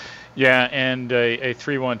 Yeah, and a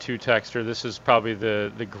 312 texter. This is probably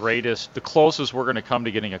the greatest, the closest we're going to come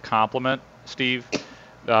to getting a compliment, Steve.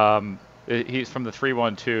 He's from the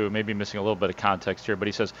 312, maybe missing a little bit of context here, but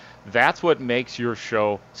he says, that's what makes your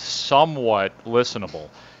show somewhat listenable.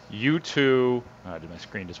 You two, my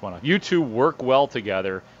screen just went off. You two work well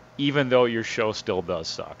together, even though your show still does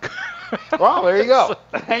suck. Well, there you go.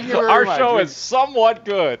 Thank you very much. Our show is somewhat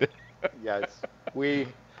good. Yes. We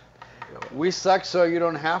suck so you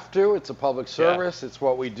don't have to. It's a public service. Yeah. It's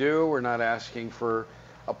what we do. We're not asking for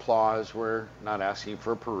applause. We're not asking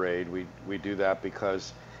for a parade. We do that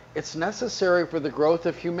because it's necessary for the growth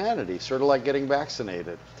of humanity, sort of like getting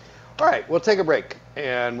vaccinated. All right, we'll take a break.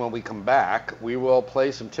 And when we come back, we will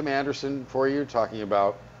play some Tim Anderson for you, talking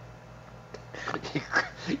about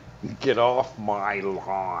get off my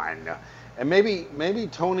lawn. And maybe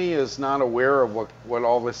Tony is not aware of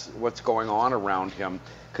what's going on around him,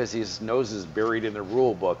 because his nose is buried in the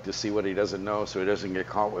rule book to see what he doesn't know, so he doesn't get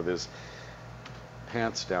caught with his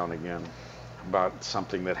pants down again about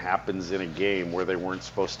something that happens in a game where they weren't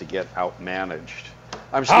supposed to get outmanaged.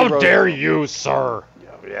 How dare you, sir?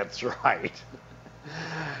 Yeah, that's right.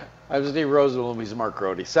 I'm Steve Rosenbloom. He's Mark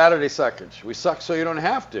Grody. Saturday Suckage. We suck so you don't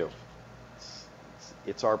have to.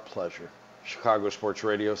 It's our pleasure. Chicago Sports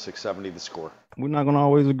Radio, 670 The Score. We're not going to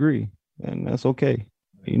always agree, and that's okay.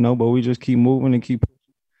 But we just keep moving and keep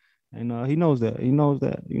pushing. And he knows that. We're not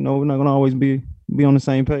going to always be on the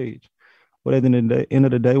same page. But at the end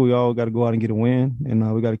of the day, we all got to go out and get a win,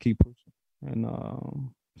 and we got to keep pushing. And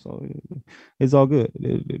so it's all good.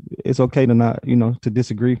 It's okay to not, to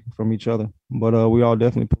disagree from each other. But we all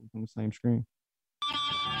definitely put on the same screen.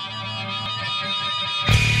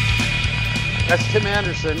 That's Tim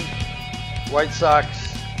Anderson, White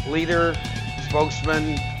Sox leader,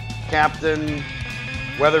 spokesman, captain,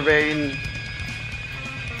 weather vane.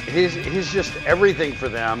 He's just everything for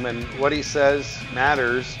them, and what he says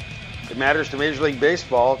matters. It matters to Major League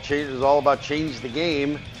Baseball. Change is all about change the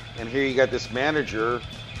game, and here you got this manager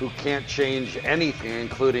who can't change anything,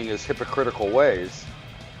 including his hypocritical ways.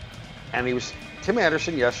 And Tim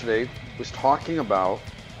Anderson yesterday was talking about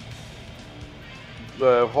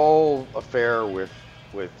the whole affair with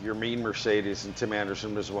Yermin Mercedes, and Tim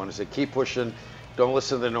Anderson was the one who said, keep pushing, don't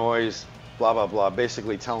listen to the noise, blah, blah, blah,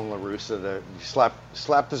 basically telling La Russa that he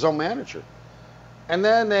slapped his own manager. And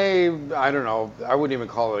then they, I don't know, I wouldn't even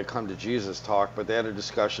call it a come to Jesus talk, but they had a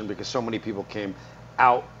discussion because so many people came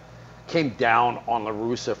down on La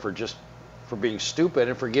Russa for being stupid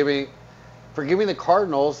and for giving the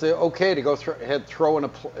Cardinals the okay to go throw at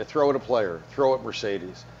a player, throw at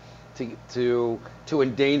Mercedes, to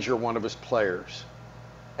endanger one of his players.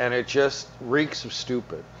 And it just reeks of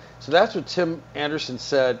stupid. So that's what Tim Anderson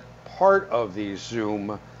said, part of the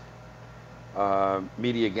Zoom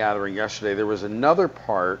media gathering yesterday. There was another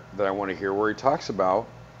part that I want to hear where he talks about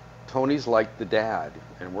Tony's like the dad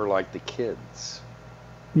and we're like the kids.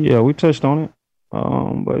 Yeah, we touched on it.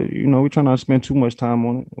 But we try not to spend too much time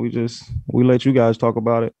on it. We let you guys talk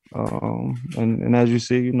about it. And as you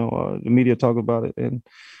see, the media talk about it.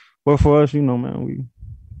 But for us, man,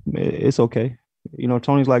 it's okay.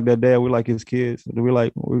 Tony's like that dad. We're like his kids. We're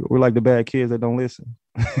like the bad kids that don't listen.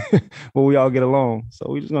 But we all get along. So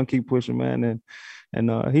we're just gonna keep pushing, man.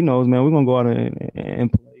 And he knows, man. We're gonna go out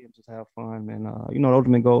and play and just have fun, man. The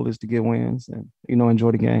ultimate goal is to get wins and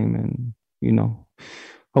enjoy the game, and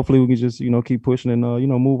hopefully we can just keep pushing and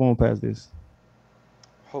move on past this.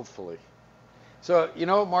 Hopefully. So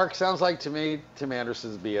what Mark sounds like to me? Tim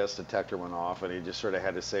Anderson's BS detector went off, and he just sort of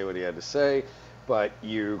had to say what he had to say. But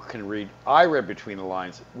you can read. I read between the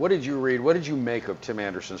lines. What did you read? What did you make of Tim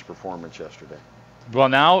Anderson's performance yesterday? Well,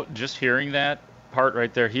 now just hearing that part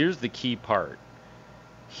right there, here's the key part.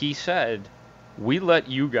 He said, "We let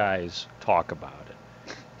you guys talk about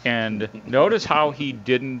it," and notice how he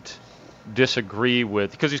didn't disagree with,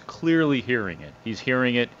 because he's clearly hearing it. He's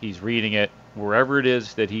hearing it. He's reading it. Wherever it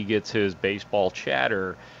is that he gets his baseball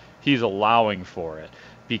chatter, he's allowing for it.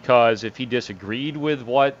 Because if he disagreed with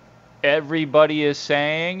what everybody is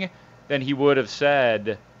saying, then he would have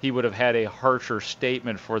had a harsher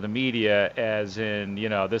statement for the media, as in,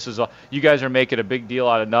 this is you guys are making a big deal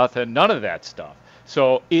out of nothing, none of that stuff.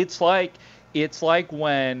 So it's like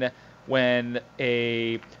when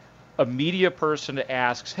a media person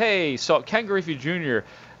asks, hey, so Ken Griffey Jr.,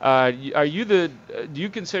 do you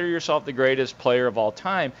consider yourself the greatest player of all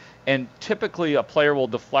time? And typically a player will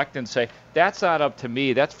deflect and say, that's not up to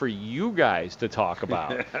me. That's for you guys to talk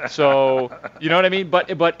about. So, you know what I mean?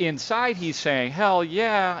 But inside he's saying, hell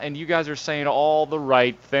yeah, and you guys are saying all the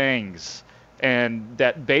right things. And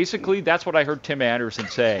that basically that's what I heard Tim Anderson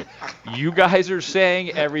say. You guys are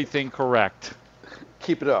saying everything correct.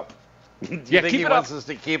 Keep it up. Do you think he wants us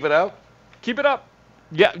to keep it up? Keep it up.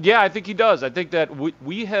 Yeah, I think he does. I think that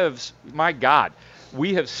we have, my God,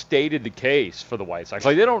 we have stated the case for the White Sox.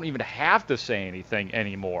 Like, they don't even have to say anything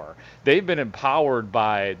anymore. They've been empowered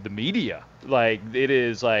by the media. Like, it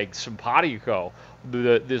is like simpatico,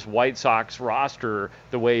 this White Sox roster,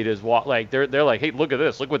 the way it is. Like, they're like, hey, look at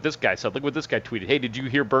this. Look what this guy said. Look what this guy tweeted. Hey, did you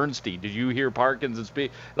hear Bernstein? Did you hear Parkinson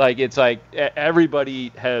speak? Like, it's like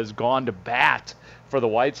everybody has gone to bat for the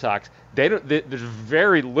White Sox. There's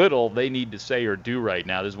very little they need to say or do right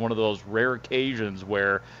now. There's one of those rare occasions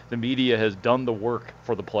where the media has done the work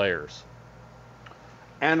for the players.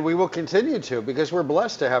 And we will continue to, because we're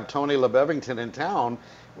blessed to have Tony LeBevington in town,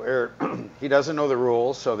 where he doesn't know the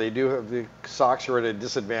rules, so they do have, the Sox are at a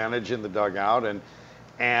disadvantage in the dugout,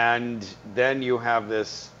 and then you have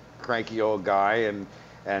this cranky old guy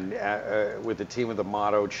and with the team with the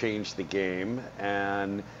motto, change the game,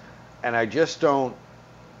 and I just don't.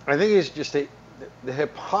 I think it's just the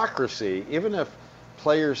hypocrisy, even if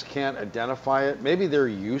players can't identify it. Maybe they're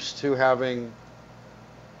used to having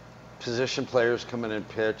position players come in and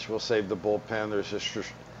pitch. We'll save the bullpen. There's a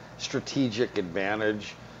strategic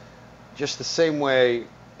advantage. Just the same way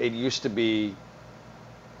it used to be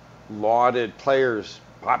lauded players.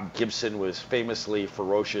 Bob Gibson was famously,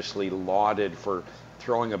 ferociously lauded for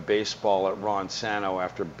throwing a baseball at Ron Santo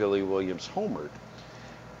after Billy Williams homered.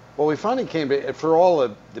 Well, we finally came to, for all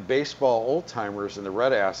of the baseball old-timers and the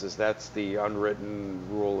red asses, that's the unwritten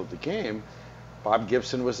rule of the game. Bob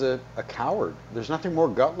Gibson was a coward. There's nothing more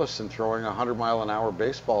gutless than throwing a 100-mile-an-hour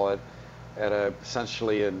baseball at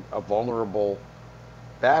essentially a vulnerable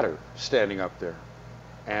batter standing up there.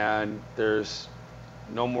 And there's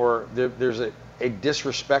No more. There's a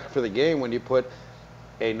disrespect for the game when you put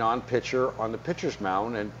a non-pitcher on the pitcher's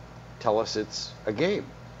mound and tell us it's a game.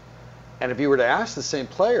 And if you were to ask the same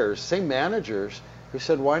players, same managers, who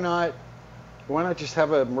said, why not just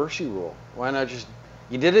have a mercy rule? Why not just,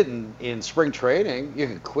 you did it in spring training, you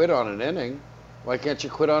could quit on an inning. Why can't you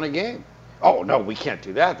quit on a game? Oh, no, we can't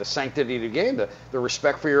do that. The sanctity of the game, the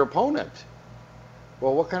respect for your opponent.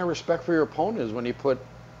 Well, what kind of respect for your opponent is when you put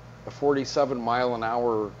a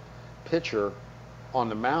 47-mile-an-hour pitcher on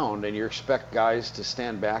the mound and you expect guys to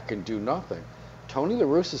stand back and do nothing? Tony La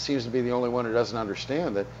Russa seems to be the only one who doesn't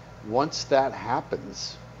understand that once that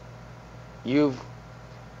happens, you've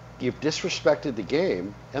disrespected the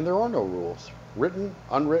game, and there are no rules. Written,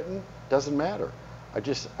 unwritten, doesn't matter. I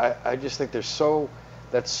just think that's so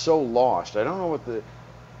lost. I don't know what the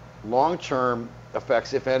long-term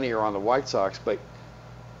effects, if any, are on the White Sox, but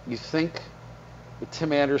you think with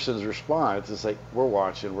Tim Anderson's response, it's like, we're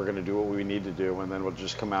watching, we're going to do what we need to do, and then we'll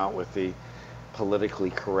just come out with the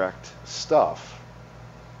politically correct stuff.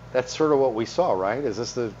 That's sort of what we saw, right? Is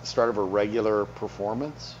this the start of a regular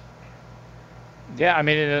performance? Yeah, I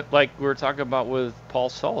mean, like we were talking about with Paul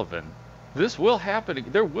Sullivan, this will happen.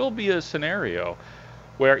 There will be a scenario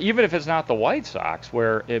where, even if it's not the White Sox,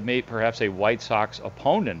 where it may perhaps a White Sox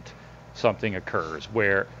opponent, something occurs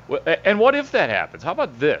where, and what if that happens? How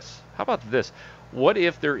about this? What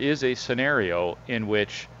if there is a scenario in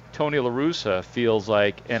which Tony La Russa feels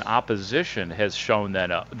like an opposition has shown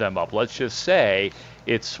them up? Let's just say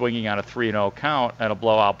it's swinging on a 3-0 count and a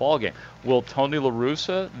blowout ball game. Will Tony La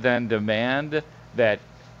Russa then demand that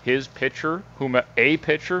his pitcher,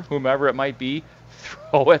 whomever it might be,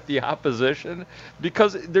 throw at the opposition?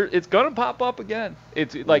 Because it's going to pop up again.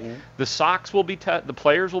 It's like the Sox will be the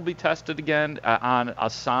players will be tested again on a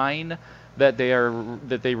sign that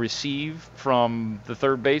they receive from the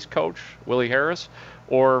third base coach, Willie Harris,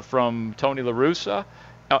 or from Tony La Russa,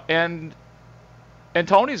 and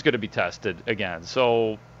Tony's going to be tested again.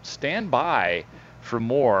 So stand by for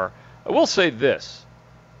more. I will say this,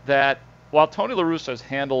 that while Tony La Russa has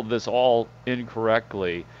handled this all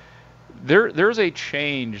incorrectly, there's a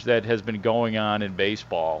change that has been going on in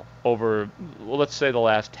baseball over, well, let's say, the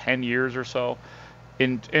last 10 years or so,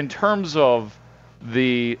 in terms of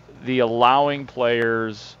the allowing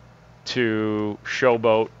players to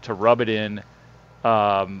showboat, to rub it in,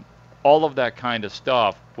 all of that kind of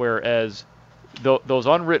stuff, whereas those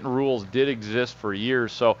unwritten rules did exist for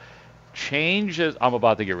years. So change is, I'm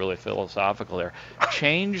about to get really philosophical there.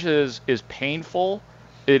 Change is painful.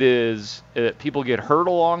 It is, people get hurt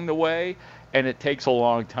along the way, and it takes a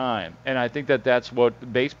long time. And I think that's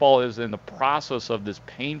what baseball is, in the process of this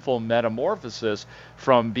painful metamorphosis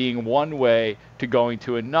from being one way to going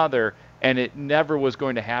to another. And it never was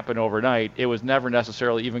going to happen overnight. It was never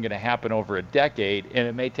necessarily even going to happen over a decade. And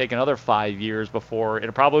it may take another 5 years before, and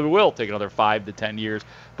it probably will take another 5 to 10 years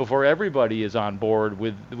before everybody is on board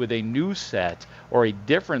with a new set or a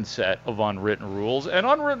different set of unwritten rules. And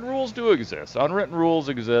unwritten rules do exist. Unwritten rules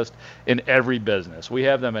exist in every business. We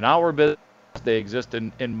have them in our business. They exist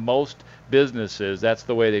in most businesses. That's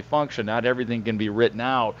the way they function. Not everything can be written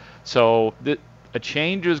out. So a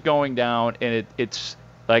change is going down, and it's,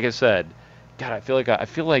 like I said, God, I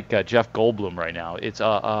feel like Jeff Goldblum right now.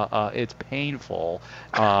 It's painful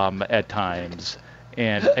at times,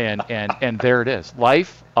 and there it is.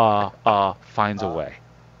 Life finds a way.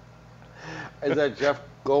 Is that Jeff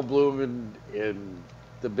Goldblum in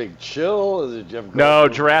The Big Chill? Is it Jeff Goldblum? No,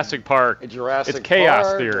 Jurassic Park. Jurassic It's Chaos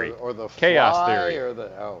Park, Theory. or the Chaos Fly, Theory. or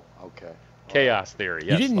the okay. Chaos Theory.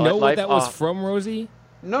 Yes. You didn't know what that was from, Rosie?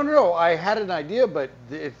 No. I had an idea, but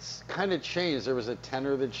it's kind of changed. There was a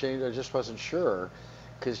tenor that changed. I just wasn't sure,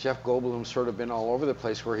 because Jeff Goldblum's sort of been all over the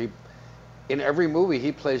place. Where in every movie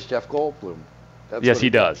he plays Jeff Goldblum. That's yes,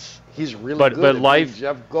 he does. He's really good at being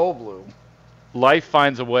Jeff Goldblum. Life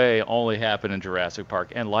Finds a Way only happened in Jurassic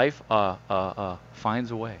Park, and life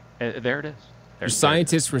finds a way. And there it is.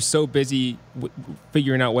 Scientists were so busy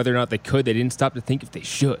figuring out whether or not they didn't stop to think if they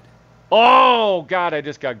should. Oh God, I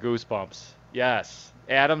just got goosebumps. Yes.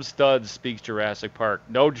 Adam Studs speaks Jurassic Park.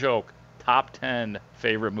 No joke. Top 10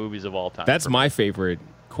 favorite movies of all time. That's my favorite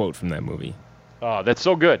quote from that movie. Oh, that's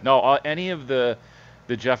so good. No, any of the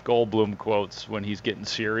Jeff Goldblum quotes when he's getting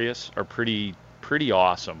serious are pretty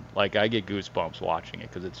awesome. Like, I get goosebumps watching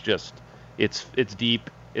it because it's deep,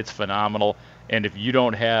 it's phenomenal. And if you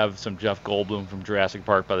don't have some Jeff Goldblum from Jurassic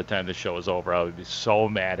Park by the time the show is over, I would be so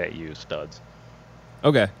mad at you, Studs.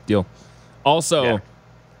 Okay, deal. Also. Yeah.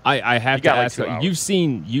 I have to ask, like, you've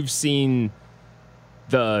seen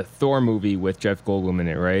the Thor movie with Jeff Goldblum in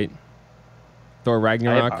it, right? Thor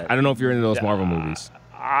Ragnarok? I don't know if you're into those Marvel movies.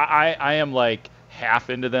 I am like half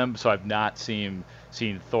into them, so I've not seen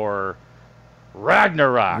Thor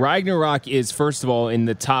Ragnarok. Ragnarok is, first of all, in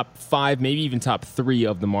the top 5, maybe even top 3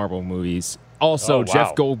 of the Marvel movies. Also,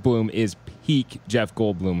 Jeff Goldblum is peak Jeff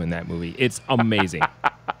Goldblum in that movie. It's amazing.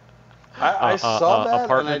 I saw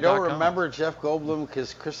that, and I don't remember Jeff Goldblum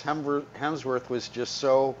because Chris Hemsworth was just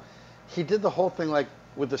so... He did the whole thing like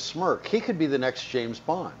with a smirk. He could be the next James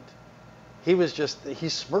Bond. He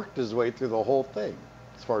smirked his way through the whole thing,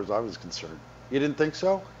 as far as I was concerned. You didn't think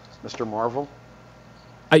so, Mr. Marvel?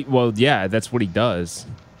 Well, yeah, that's what he does.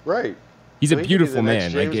 Right. He's a beautiful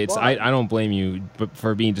man. Like I don't blame you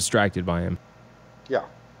for being distracted by him. Yeah.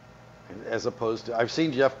 As opposed to, I've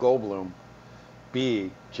seen Jeff Goldblum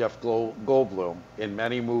be Jeff Goldblum in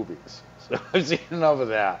many movies. So I've seen enough of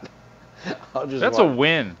that. That's a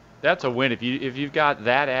win. That's a win. If you've got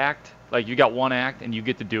that act, like you got one act and you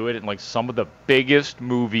get to do it in like some of the biggest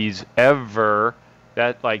movies ever,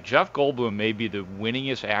 that like Jeff Goldblum may be the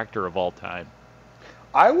winningest actor of all time.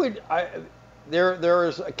 There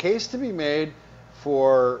is a case to be made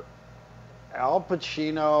for Al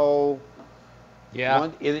Pacino. Yeah.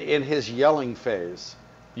 In his yelling phase.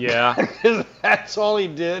 Yeah. Because that's all he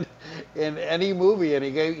did in any movie, and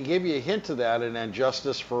he gave you a hint of that in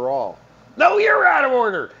Justice for All. No, you're out of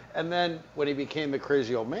order. And then when he became the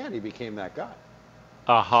crazy old man, he became that guy.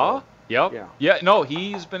 So, yep. Yeah. Yeah. No,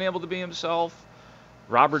 he's been able to be himself.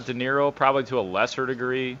 Robert De Niro, probably to a lesser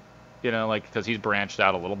degree, like because he's branched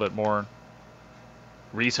out a little bit more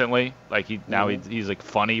recently. Like he's like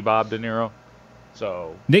funny Bob De Niro.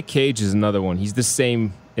 So Nick Cage is another one. He's the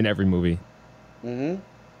same in every movie. Mm-hmm.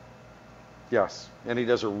 Yes, and he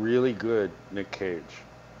does a really good Nick Cage.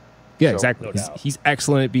 Yeah, exactly. He's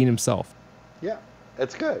excellent at being himself. Yeah,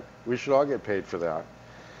 that's good. We should all get paid for that.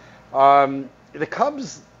 The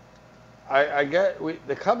Cubs,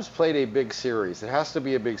 the Cubs played a big series. It has to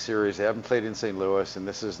be a big series. They haven't played in St. Louis, and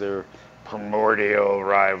this is their primordial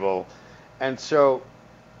rival. And so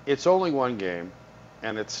it's only one game,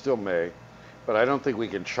 and it's still May. But I don't think we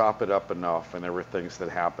can chop it up enough, and there were things that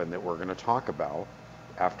happened that we're going to talk about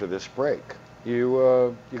after this break.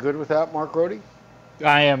 You good with that, Mark Rohde?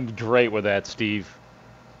 I am great with that, Steve.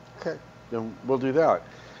 Okay, then we'll do that.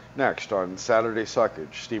 Next on Saturday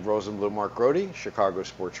Suckage, Steve Rosenbloom, Mark Rohde, Chicago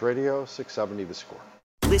Sports Radio, 670 The Score.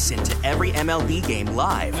 Listen to every MLB game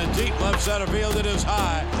live. In the deep left center field, it is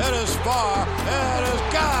high, it is far, it is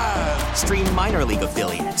gone. Stream minor league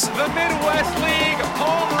affiliates. The Midwest League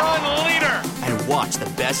home run leader. And watch the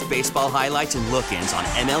best baseball highlights and look-ins on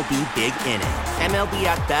MLB Big Inning. MLB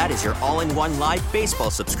At Bat is your all-in-one live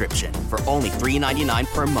baseball subscription for only $3.99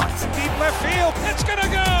 per month. Deep left field, it's gonna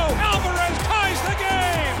go. Alvarez ties the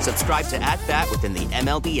game. Subscribe to At Bat within the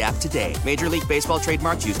MLB app today. Major League Baseball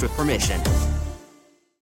trademarks used with permission.